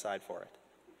they've set aside for it.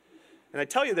 And I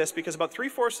tell you this because about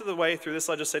 3/4 of the way through this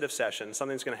legislative session,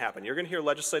 something's going to happen. You're going to hear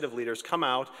legislative leaders come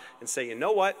out and say, you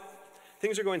know what?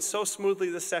 Things are going so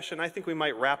smoothly this session, I think we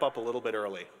might wrap up a little bit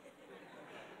early.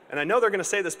 And I know they're going to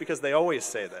say this because they always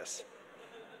say this.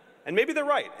 And maybe they're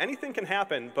right. Anything can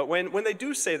happen. But when they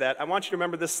do say that, I want you to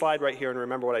remember this slide right here and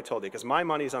remember what I told you, because my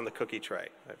money's on the cookie tray.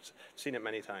 I've seen it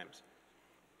many times.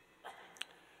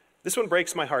 This one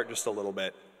breaks my heart just a little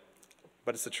bit,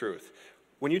 but it's the truth.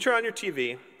 When you turn on your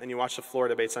TV and you watch the floor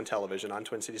debates on television, on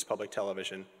Twin Cities Public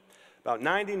Television, about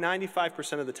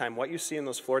 95% of the time, what you see in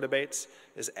those floor debates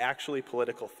is actually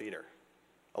political theater.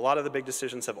 A lot of the big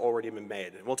decisions have already been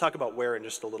made, and we'll talk about where in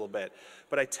just a little bit.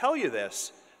 But I tell you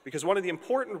this because one of the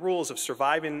important rules of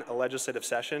surviving a legislative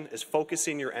session is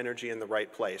focusing your energy in the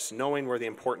right place, knowing where the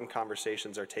important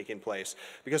conversations are taking place.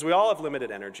 Because we all have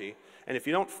limited energy, and if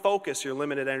you don't focus your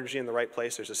limited energy in the right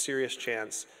place, there's a serious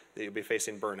chance that you'll be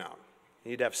facing burnout.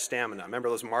 You need to have stamina. Remember,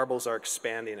 those marbles are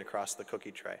expanding across the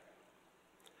cookie tray.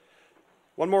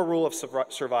 One more rule of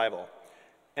survival,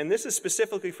 and this is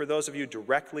specifically for those of you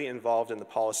directly involved in the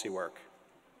policy work.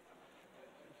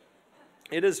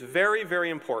 It is very, very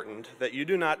important that you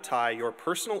do not tie your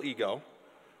personal ego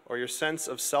or your sense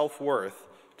of self-worth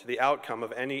to the outcome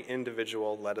of any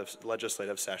individual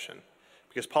legislative session.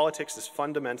 Because politics is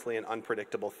fundamentally an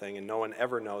unpredictable thing, and no one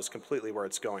ever knows completely where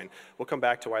it's going. We'll come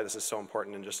back to why this is so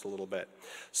important in just a little bit.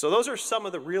 So those are some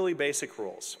of the really basic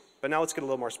rules. But now let's get a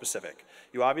little more specific.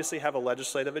 You obviously have a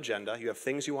legislative agenda. You have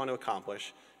things you want to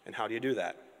accomplish. And how do you do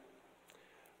that?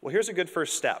 Well, here's a good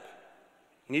first step.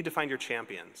 You need to find your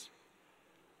champions.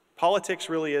 Politics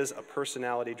really is a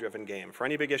personality-driven game. For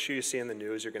any big issue you see in the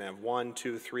news, you're going to have 1,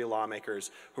 2, 3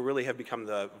 lawmakers who really have become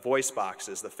the voice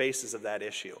boxes, the faces of that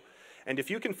issue. And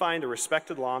if you can find a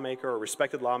respected lawmaker or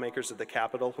respected lawmakers at the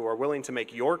Capitol who are willing to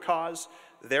make your cause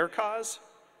their cause,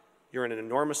 you're in an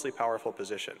enormously powerful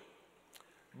position.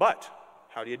 But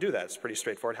how do you do that? It's pretty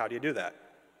straightforward. How do you do that?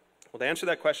 Well, to answer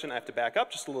that question, I have to back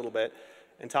up just a little bit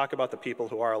and talk about the people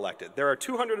who are elected. There are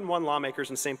 201 lawmakers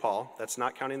in St. Paul. That's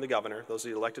not counting the governor. Those are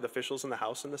the elected officials in the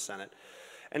House and the Senate.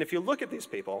 And if you look at these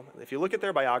people, if you look at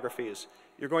their biographies,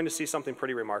 you're going to see something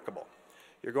pretty remarkable.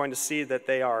 You're going to see that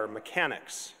they are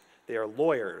mechanics, they are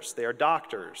lawyers, they are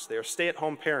doctors, they are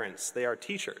stay-at-home parents, they are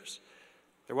teachers.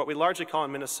 They're what we largely call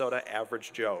in Minnesota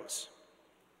average Joes.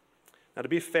 Now, to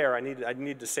be fair, I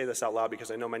need to say this out loud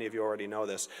because I know many of you already know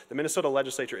this. The Minnesota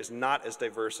legislature is not as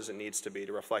diverse as it needs to be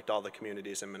to reflect all the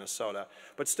communities in Minnesota.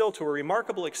 But still, to a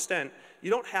remarkable extent, you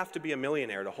don't have to be a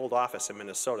millionaire to hold office in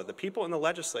Minnesota. The people in the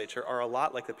legislature are a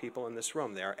lot like the people in this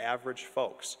room. They are average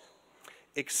folks.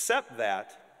 Except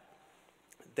that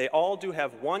they all do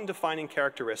have one defining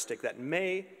characteristic that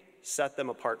may set them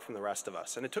apart from the rest of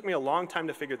us. And it took me a long time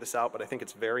to figure this out, but I think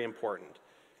it's very important.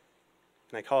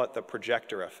 And I call it the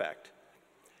projector effect.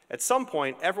 At some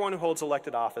point, everyone who holds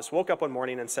elected office woke up one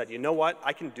morning and said, you know what,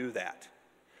 I can do that.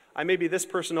 I may be this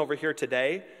person over here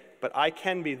today, but I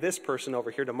can be this person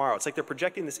over here tomorrow. It's like they're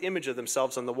projecting this image of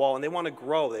themselves on the wall, and they want to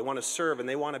grow, they want to serve, and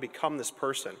they want to become this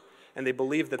person. And they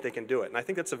believe that they can do it. And I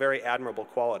think that's a very admirable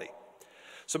quality.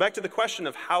 So back to the question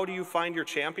of how do you find your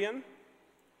champion?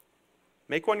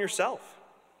 Make one yourself.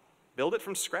 Build it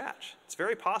from scratch. It's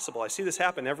very possible. I see this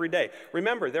happen every day.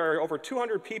 Remember, there are over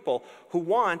 200 people who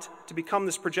want to become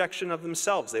this projection of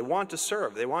themselves. They want to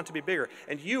serve. They want to be bigger.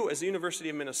 And you, as the University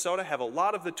of Minnesota, have a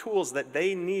lot of the tools that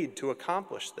they need to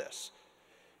accomplish this.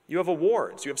 You have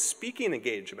awards. You have speaking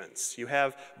engagements. You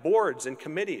have boards and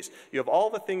committees. You have all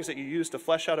the things that you use to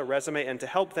flesh out a resume and to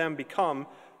help them become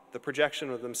the projection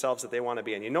of themselves that they want to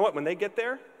be. And you know what? When they get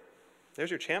there, there's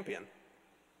your champion.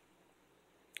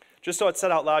 Just so it's said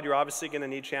out loud, you're obviously going to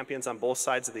need champions on both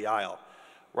sides of the aisle.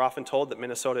 We're often told that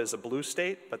Minnesota is a blue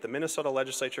state, but the Minnesota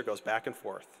legislature goes back and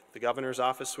forth. The governor's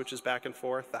office switches back and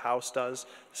forth. The House does.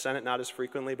 The Senate not as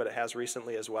frequently, but it has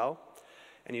recently as well.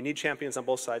 And you need champions on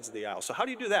both sides of the aisle. So how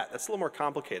do you do that? That's a little more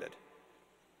complicated.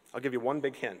 I'll give you one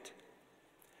big hint.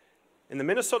 In the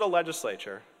Minnesota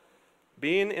legislature,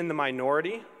 being in the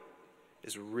minority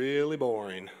is really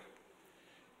boring.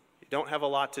 Don't have a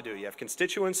lot to do. You have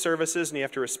constituent services and you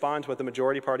have to respond to what the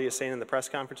majority party is saying in the press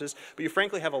conferences, but you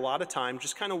frankly have a lot of time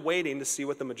just kind of waiting to see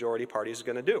what the majority party is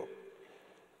going to do.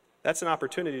 That's an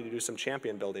opportunity to do some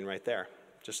champion building right there.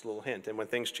 Just a little hint. And when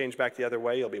things change back the other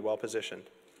way, you'll be well positioned.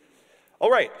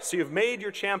 All right, so you've made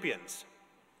your champions.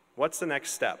 What's the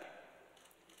next step?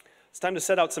 It's time to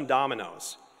set out some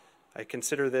dominoes. I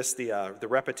consider this the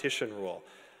repetition rule.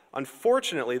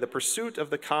 Unfortunately, the pursuit of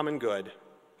the common good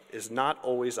is not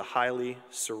always a highly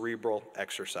cerebral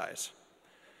exercise.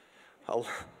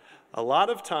 A lot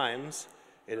of times,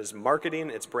 it is marketing,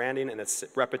 it's branding, and it's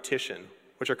repetition,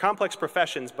 which are complex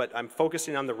professions, but I'm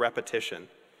focusing on the repetition.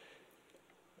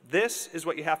 This is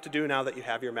what you have to do now that you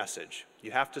have your message.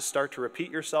 You have to start to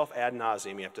repeat yourself ad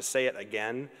nauseum. You have to say it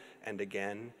again and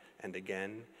again and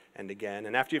again and again.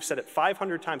 And after you've said it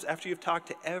 500 times, after you've talked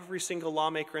to every single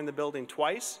lawmaker in the building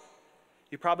twice,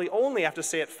 you probably only have to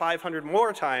say it 500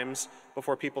 more times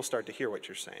before people start to hear what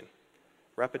you're saying.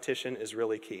 Repetition is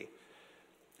really key.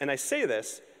 And I say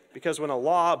this because when a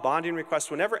law, a bonding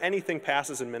request, whenever anything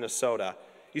passes in Minnesota,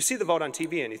 you see the vote on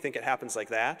TV and you think it happens like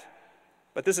that,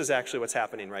 but this is actually what's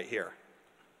happening right here.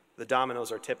 The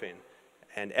dominoes are tipping,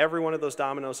 and every one of those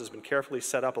dominoes has been carefully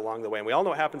set up along the way. And we all know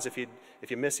what happens if you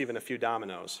miss even a few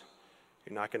dominoes.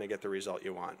 You're not going to get the result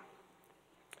you want.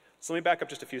 So let me back up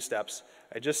just a few steps.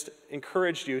 I just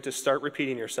encouraged you to start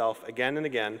repeating yourself again and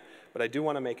again, but I do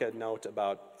want to make a note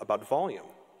about volume.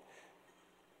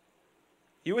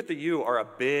 You at the U are a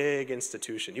big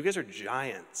institution. You guys are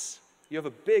giants. You have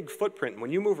a big footprint.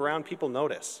 When you move around, people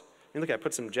notice. I mean, look, I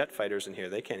put some jet fighters in here.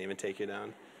 They can't even take you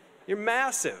down. You're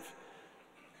massive.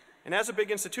 And as a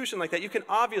big institution like that, you can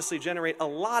obviously generate a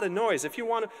lot of noise. If you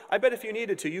want to, I bet if you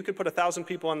needed to, you could put 1,000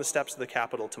 people on the steps of the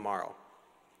Capitol tomorrow.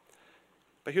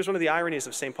 But here's one of the ironies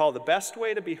of St. Paul. The best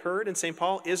way to be heard in St.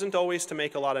 Paul isn't always to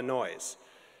make a lot of noise.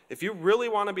 If you really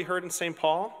want to be heard in St.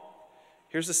 Paul,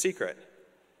 here's the secret.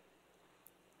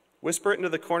 Whisper it into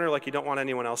the corner like you don't want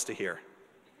anyone else to hear.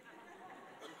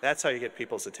 That's how you get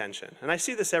people's attention. And I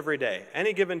see this every day.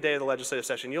 Any given day of the legislative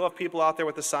session, you'll have people out there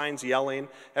with the signs yelling.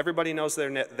 Everybody knows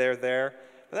they're there.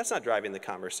 But that's not driving the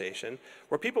conversation.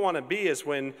 Where people want to be is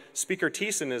when Speaker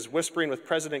Thiessen is whispering with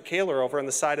President Kaler over on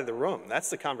the side of the room. That's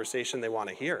the conversation they want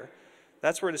to hear.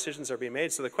 That's where decisions are being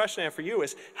made. So the question I have for you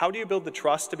is, how do you build the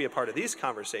trust to be a part of these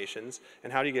conversations,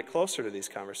 and how do you get closer to these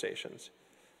conversations?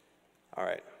 All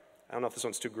right. I don't know if this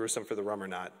one's too gruesome for the room or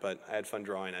not, but I had fun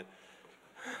drawing it.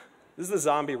 This is the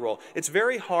zombie rule. It's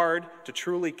very hard to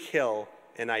truly kill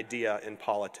an idea in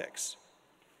politics.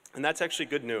 And that's actually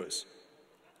good news.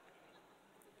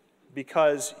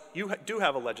 Because you do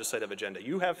have a legislative agenda.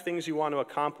 You have things you want to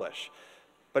accomplish.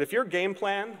 But if your game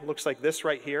plan looks like this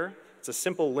right here, it's a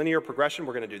simple linear progression.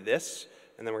 We're going to do this,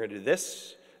 and then we're going to do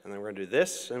this, and then we're going to do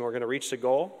this, and we're going to reach the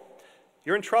goal.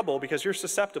 You're in trouble because you're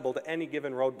susceptible to any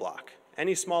given roadblock.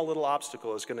 Any small little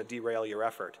obstacle is going to derail your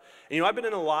effort. And you know, I've been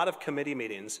in a lot of committee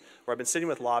meetings where I've been sitting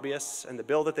with lobbyists, and the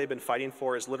bill that they've been fighting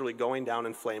for is literally going down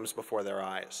in flames before their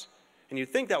eyes. And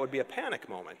you'd think that would be a panic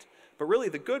moment. But really,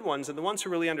 the good ones and the ones who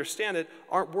really understand it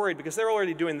aren't worried because they're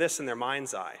already doing this in their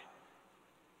mind's eye.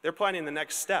 They're planning the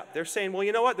next step. They're saying, well,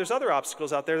 you know what? There's other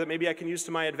obstacles out there that maybe I can use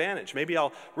to my advantage. Maybe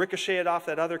I'll ricochet it off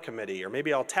that other committee, or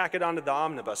maybe I'll tack it onto the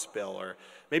omnibus bill, or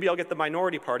maybe I'll get the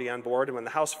minority party on board, and when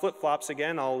the House flip-flops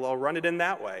again, I'll run it in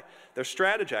that way. They're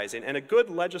strategizing, and a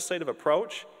good legislative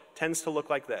approach tends to look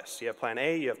like this. You have plan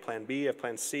A, you have plan B, you have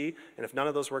plan C, and if none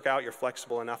of those work out, you're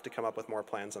flexible enough to come up with more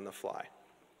plans on the fly.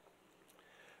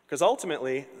 Because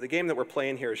ultimately, the game that we're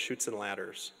playing here is chutes and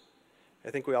ladders. I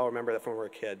think we all remember that from when we were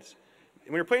kids.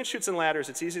 When you're playing chutes and ladders,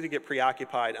 it's easy to get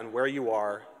preoccupied on where you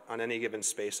are on any given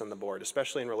space on the board,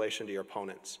 especially in relation to your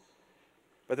opponents.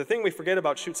 But the thing we forget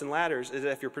about chutes and ladders is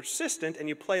that if you're persistent and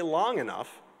you play long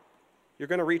enough, you're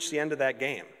going to reach the end of that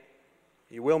game.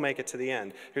 You will make it to the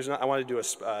end. I want to do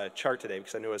a chart today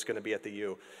because I knew it was going to be at the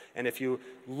U. And if you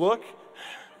look,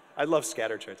 I love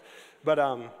scatter charts, but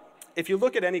if you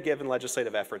look at any given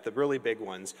legislative effort, the really big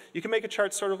ones, you can make a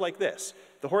chart sort of like this.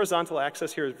 The horizontal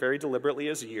axis here very deliberately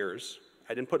is years.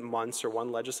 I didn't put months or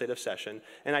one legislative session.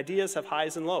 And ideas have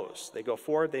highs and lows. They go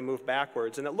forward, they move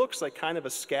backwards, and it looks like kind of a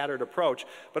scattered approach.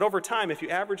 But over time, if you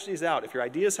average these out, if your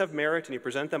ideas have merit and you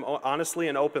present them honestly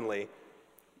and openly,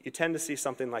 you tend to see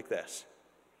something like this,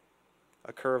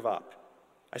 a curve up.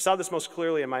 I saw this most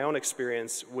clearly in my own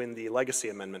experience when the Legacy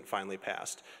Amendment finally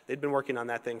passed. They'd been working on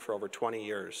that thing for over 20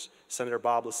 years. Senator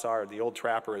Bob Lassard, the old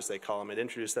trapper as they call him, had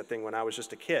introduced that thing when I was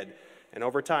just a kid. And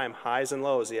over time, highs and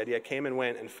lows, the idea came and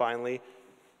went, and finally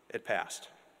it passed.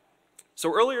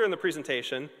 So earlier in the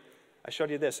presentation, I showed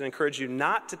you this and encouraged you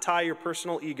not to tie your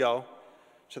personal ego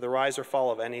to the rise or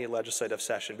fall of any legislative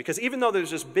session. Because even though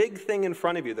there's this big thing in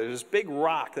front of you, there's this big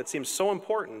rock that seems so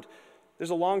important, there's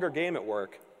a longer game at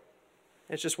work.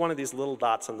 It's just one of these little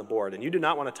dots on the board, and you do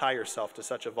not want to tie yourself to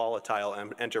such a volatile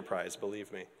enterprise,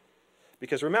 believe me.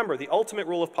 Because remember, the ultimate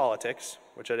rule of politics,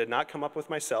 which I did not come up with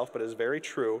myself, but is very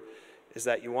true, is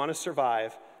that you want to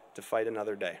survive to fight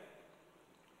another day.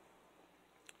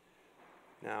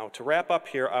 Now, to wrap up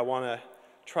here, I want to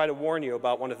try to warn you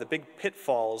about one of the big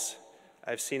pitfalls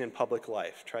I've seen in public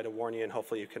life. Try to warn you, and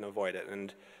hopefully you can avoid it.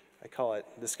 And I call it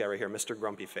this guy right here, Mr.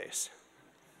 Grumpy Face.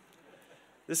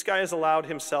 This guy has allowed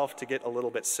himself to get a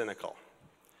little bit cynical.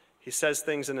 He says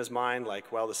things in his mind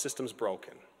like, well, the system's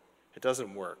broken. It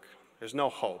doesn't work. There's no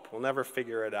hope. We'll never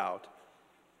figure it out.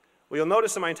 Well, you'll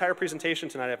notice in my entire presentation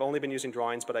tonight, I've only been using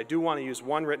drawings, but I do want to use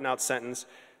one written out sentence,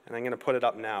 and I'm going to put it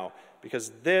up now,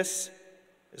 because this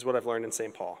is what I've learned in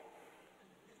St. Paul.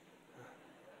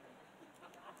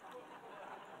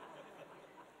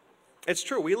 It's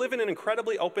true. We live in an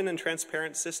incredibly open and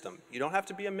transparent system. You don't have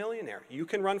to be a millionaire. You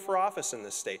can run for office in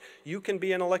this state. You can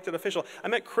be an elected official. I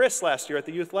met Chris last year at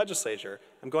the youth legislature.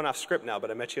 I'm going off script now,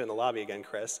 but I met you in the lobby again,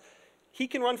 Chris. He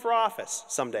can run for office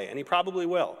someday, and he probably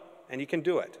will, and he can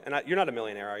do it. And you're not a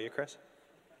millionaire, are you, Chris?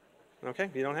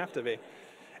 Okay, you don't have to be.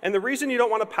 And the reason you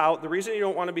don't want to pout, the reason you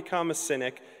don't want to become a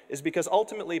cynic, is because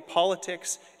ultimately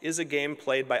politics is a game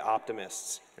played by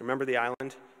optimists. Remember the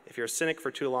island? If you're a cynic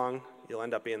for too long, you'll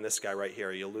end up being this guy right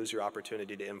here. You'll lose your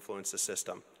opportunity to influence the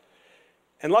system.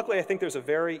 And luckily, I think there's a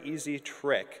very easy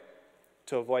trick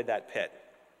to avoid that pit.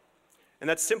 And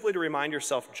that's simply to remind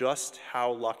yourself just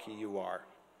how lucky you are.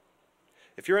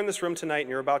 If you're in this room tonight and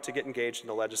you're about to get engaged in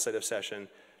a legislative session,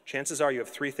 chances are you have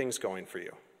three things going for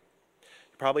you.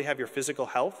 You probably have your physical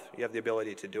health. You have the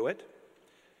ability to do it.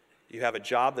 You have a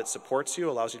job that supports you,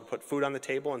 allows you to put food on the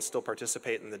table and still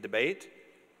participate in the debate.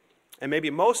 And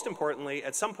maybe most importantly,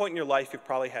 at some point in your life, you've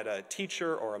probably had a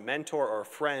teacher or a mentor or a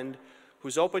friend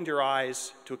who's opened your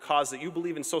eyes to a cause that you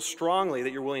believe in so strongly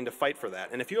that you're willing to fight for that.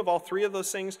 And if you have all three of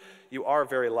those things, you are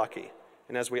very lucky.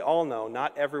 And as we all know,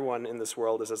 not everyone in this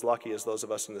world is as lucky as those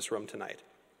of us in this room tonight.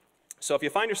 So if you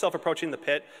find yourself approaching the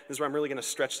pit, this is where I'm really going to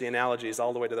stretch the analogies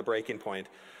all the way to the breaking point.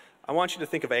 I want you to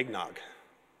think of eggnog.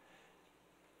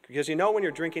 Because you know when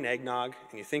you're drinking eggnog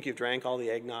and you think you've drank all the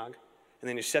eggnog, and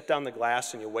then you set down the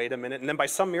glass and you wait a minute, and then by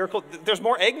some miracle, there's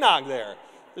more eggnog there.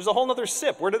 There's a whole other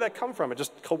sip. Where did that come from? It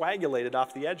just coagulated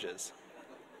off the edges.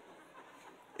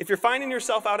 If you're finding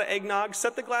yourself out of eggnog,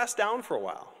 set the glass down for a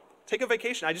while. Take a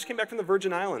vacation. I just came back from the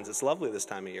Virgin Islands. It's lovely this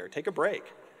time of year. Take a break.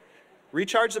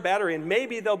 Recharge the battery, and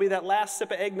maybe there'll be that last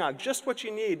sip of eggnog, just what you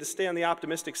need to stay on the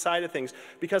optimistic side of things.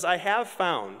 Because I have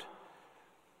found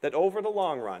that over the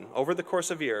long run, over the course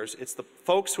of years, it's the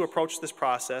folks who approach this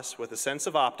process with a sense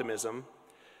of optimism,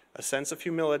 a sense of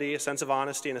humility, a sense of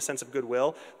honesty, and a sense of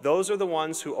goodwill. Those are the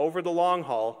ones who, over the long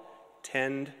haul,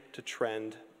 tend to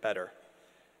trend better.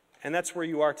 And that's where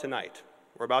you are tonight.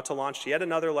 We're about to launch yet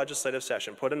another legislative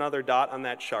session. Put another dot on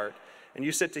that chart, and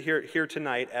you sit here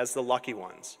tonight as the lucky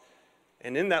ones.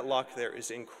 And in that luck, there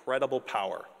is incredible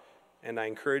power, and I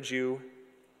encourage you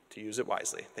to use it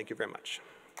wisely. Thank you very much.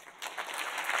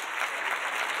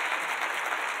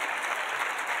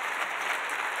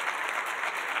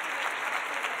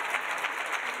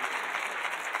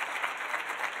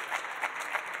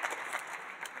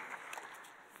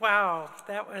 Wow,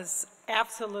 that was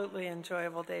absolutely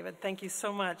enjoyable, David. Thank you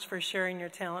so much for sharing your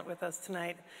talent with us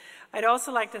tonight. I'd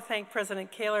also like to thank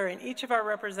President Kaler and each of our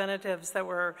representatives that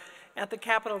were at the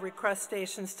Capitol request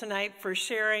stations tonight for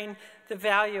sharing the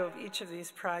value of each of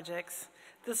these projects.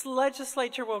 This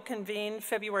legislature will convene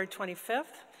February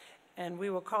 25th, and we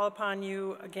will call upon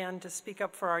you again to speak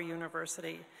up for our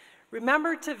university.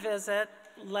 Remember to visit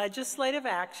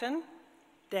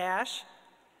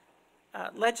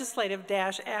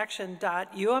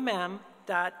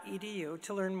legislative-action.umm.edu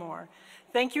to learn more.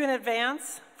 Thank you in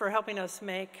advance for helping us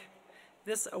make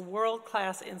this a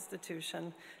world-class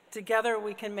institution. Together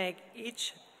we can make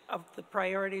each of the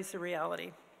priorities a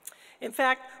reality. In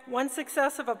fact, one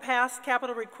success of a past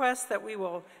capital request that we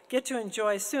will get to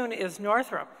enjoy soon is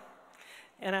Northrop.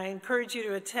 And I encourage you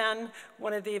to attend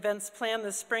one of the events planned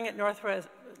this spring at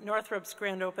Northrop's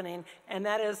grand opening, and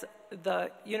that is the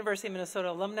University of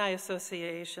Minnesota Alumni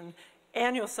Association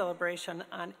annual celebration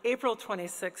on April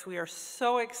 26th. We are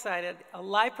so excited, a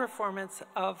live performance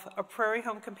of A Prairie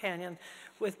Home Companion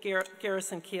with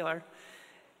Garrison Keillor.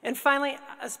 And finally,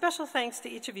 a special thanks to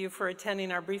each of you for attending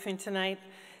our briefing tonight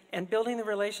and building the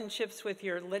relationships with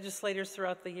your legislators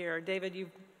throughout the year. David,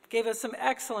 you gave us some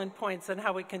excellent points on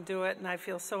how we can do it, and I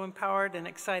feel so empowered and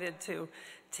excited to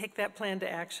take that plan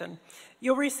to action.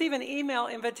 You'll receive an email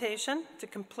invitation to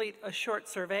complete a short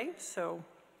survey, so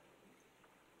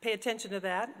pay attention to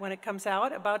that when it comes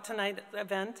out about tonight's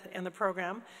event and the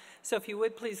program. So if you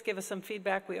would please give us some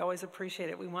feedback, we always appreciate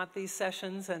it. We want these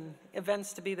sessions and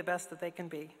events to be the best that they can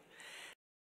be.